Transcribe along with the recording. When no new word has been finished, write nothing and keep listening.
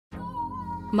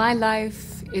My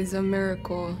life is a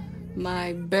miracle.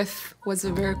 My birth was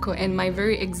a miracle, and my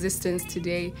very existence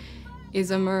today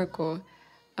is a miracle.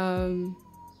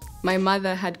 My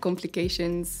mother had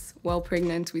complications while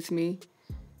pregnant with me.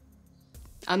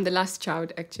 I'm the last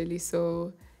child, actually,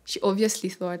 so she obviously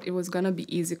thought it was gonna be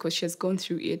easy because she has gone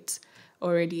through it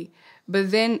already.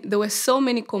 But then there were so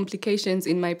many complications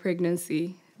in my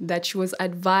pregnancy that she was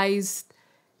advised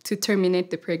to terminate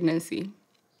the pregnancy.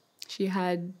 She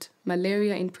had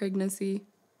malaria in pregnancy,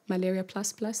 malaria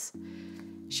plus plus.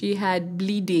 She had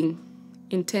bleeding,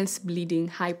 intense bleeding,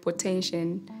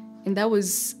 hypotension, and that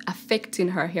was affecting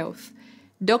her health.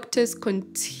 Doctors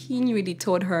continually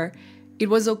told her it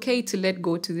was okay to let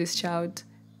go to this child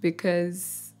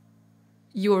because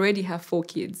you already have 4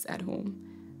 kids at home.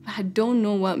 But I don't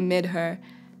know what made her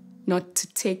not to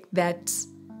take that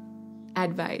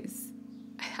advice.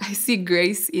 I see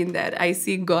grace in that. I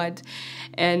see God.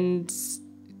 And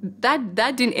that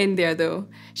didn't end there, though.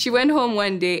 She went home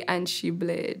one day and she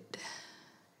bled.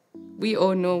 We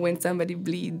all know when somebody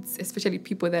bleeds, especially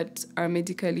people that are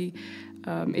medically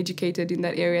educated in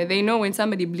that area. They know when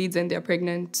somebody bleeds and they're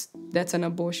pregnant, that's an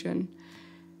abortion.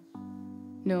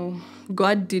 No,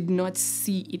 God did not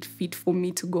see it fit for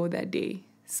me to go that day.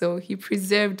 So he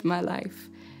preserved my life.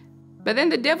 But then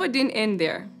the devil didn't end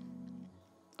there.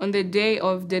 On the day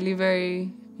of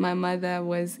delivery, my mother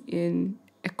was in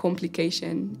a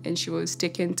complication and she was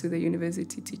taken to the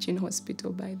university teaching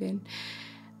hospital by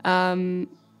then.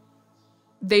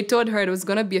 They told her it was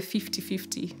going to be a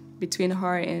 50-50 between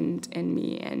her and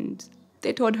me, and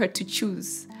they told her to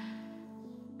choose.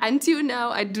 Until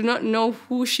now, I do not know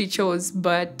who she chose,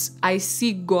 but I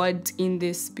see God in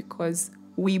this because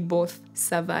we both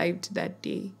survived that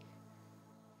day.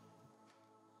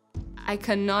 I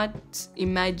cannot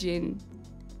imagine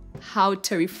how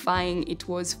terrifying it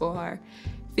was for her,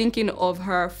 thinking of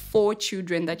her 4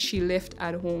 children that she left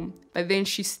at home, but then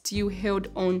she still held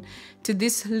on to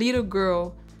this little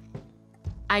girl.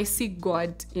 I see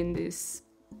God in this.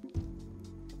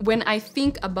 When I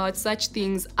think about such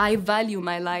things, I value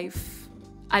my life.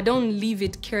 I don't live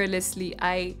it carelessly.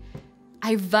 I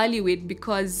value it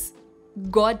because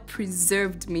God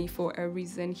preserved me for a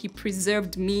reason. He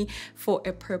preserved me for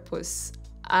a purpose.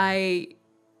 I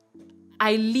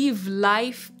live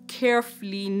life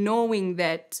carefully knowing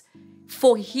that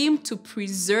for him to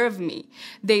preserve me,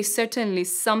 there's certainly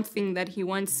something that he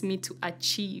wants me to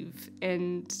achieve.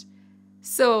 And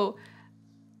so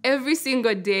every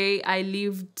single day I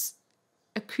lived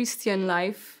a Christian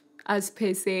life, as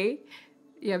per se.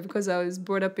 Yeah, because I was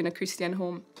brought up in a Christian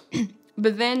home.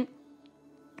 But then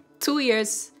 2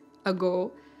 years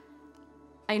ago,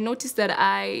 I noticed that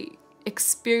I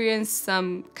experienced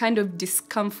some kind of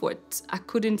discomfort. I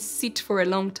couldn't sit for a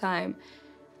long time.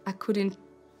 I couldn't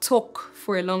talk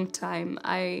for a long time.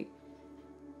 I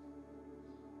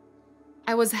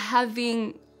was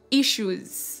having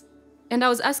issues. And I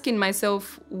was asking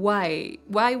myself, why?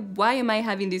 Why am I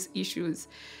having these issues?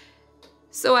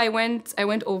 So I went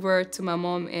over to my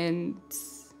mom and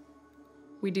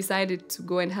we decided to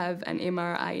go and have an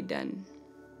MRI done.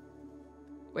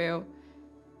 Well,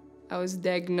 I was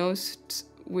diagnosed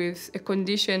with a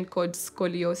condition called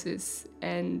scoliosis,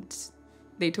 and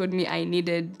they told me I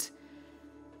needed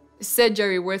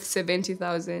surgery worth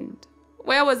 70,000.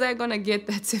 Where was I gonna get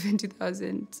that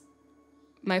 70,000?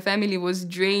 My family was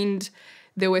drained.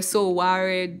 They were so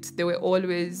worried. They were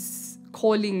always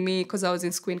calling me because I was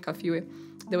in screen curfew.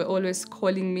 They were always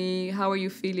calling me, how are you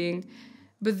feeling?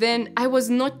 But then I was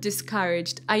not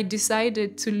discouraged. I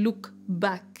decided to look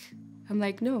back. I'm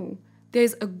like, no,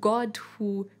 there's a God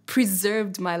who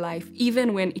preserved my life,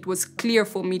 even when it was clear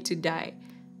for me to die.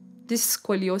 This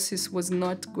scoliosis was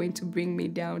not going to bring me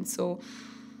down. So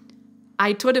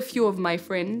I told a few of my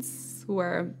friends who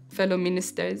are fellow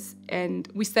ministers, and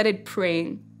we started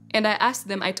praying. And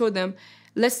I told them,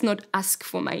 let's not ask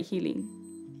for my healing.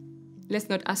 Let's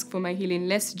not ask for my healing.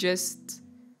 Let's just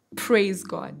praise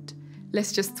God.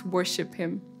 Let's just worship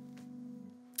him.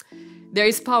 There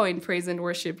is power in praise and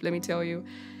worship, let me tell you.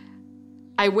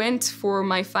 I went for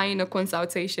my final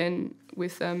consultation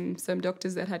with some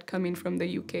doctors that had come in from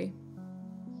the UK.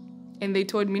 And they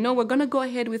told me, no, we're going to go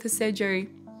ahead with the surgery.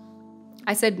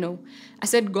 I said no. I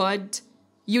said, God,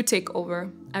 you take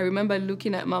over. I remember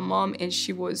looking at my mom and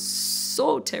she was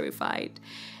so terrified.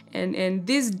 And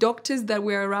these doctors that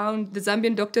were around, the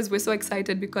Zambian doctors, were so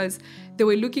excited because they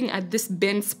were looking at this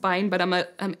bent spine, but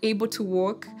I'm able to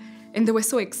walk, and they were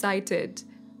so excited.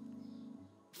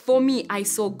 For me, I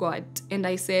saw God, and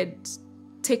I said,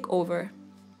 take over.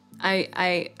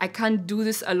 I can't do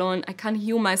this alone. I can't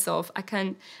heal myself. I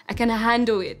can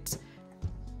handle it.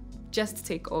 just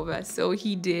take over. So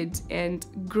he did. And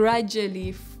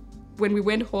gradually, when we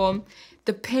went home,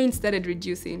 the pain started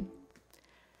reducing.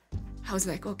 I was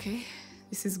like, okay,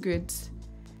 this is good.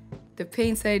 The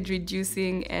pain started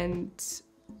reducing, and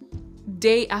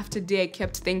day after day, I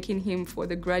kept thanking him for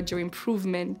the gradual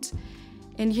improvement.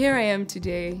 And here I am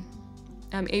today.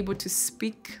 I'm able to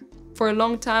speak for a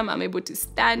long time. I'm able to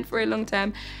stand for a long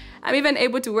time. I'm even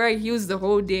able to wear heels the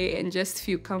whole day and just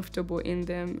feel comfortable in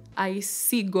them. I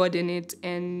see God in it,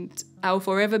 and I'll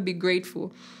forever be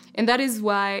grateful. And that is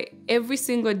why every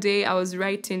single day I was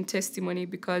writing testimony,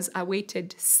 because I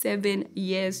waited 7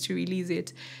 years to release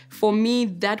it. For me,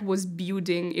 that was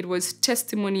building. It was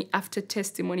testimony after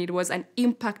testimony. It was an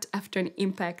impact after an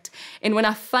impact. And when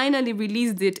I finally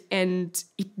released it, and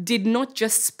it did not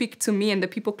just speak to me and the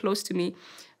people close to me,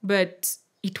 but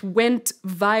it went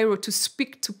viral to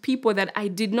speak to people that I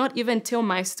did not even tell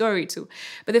my story to.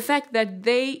 But the fact that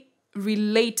they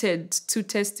related to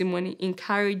testimony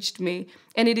encouraged me,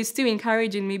 and it is still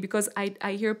encouraging me, because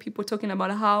I hear people talking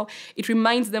about how it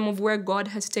reminds them of where God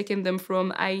has taken them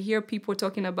from. I hear people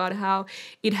talking about how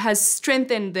it has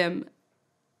strengthened them.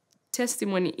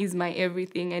 Testimony is my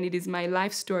everything, and it is my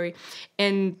life story.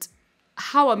 And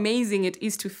how amazing it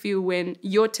is to feel when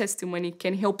your testimony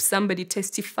can help somebody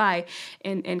testify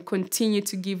and continue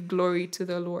to give glory to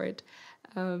the Lord.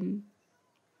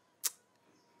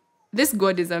 This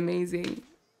God is amazing.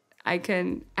 I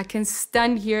can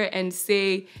stand here and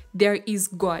say there is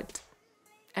God.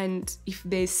 And if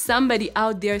there's somebody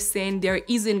out there saying there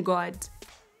isn't God,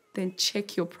 then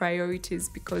check your priorities,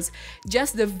 because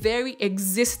just the very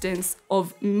existence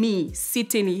of me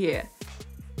sitting here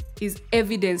is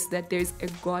evidence that there's a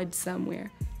God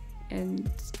somewhere. And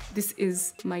this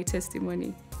is my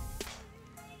testimony.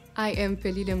 I am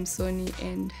Phelile Msoni,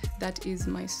 and that is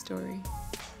my story.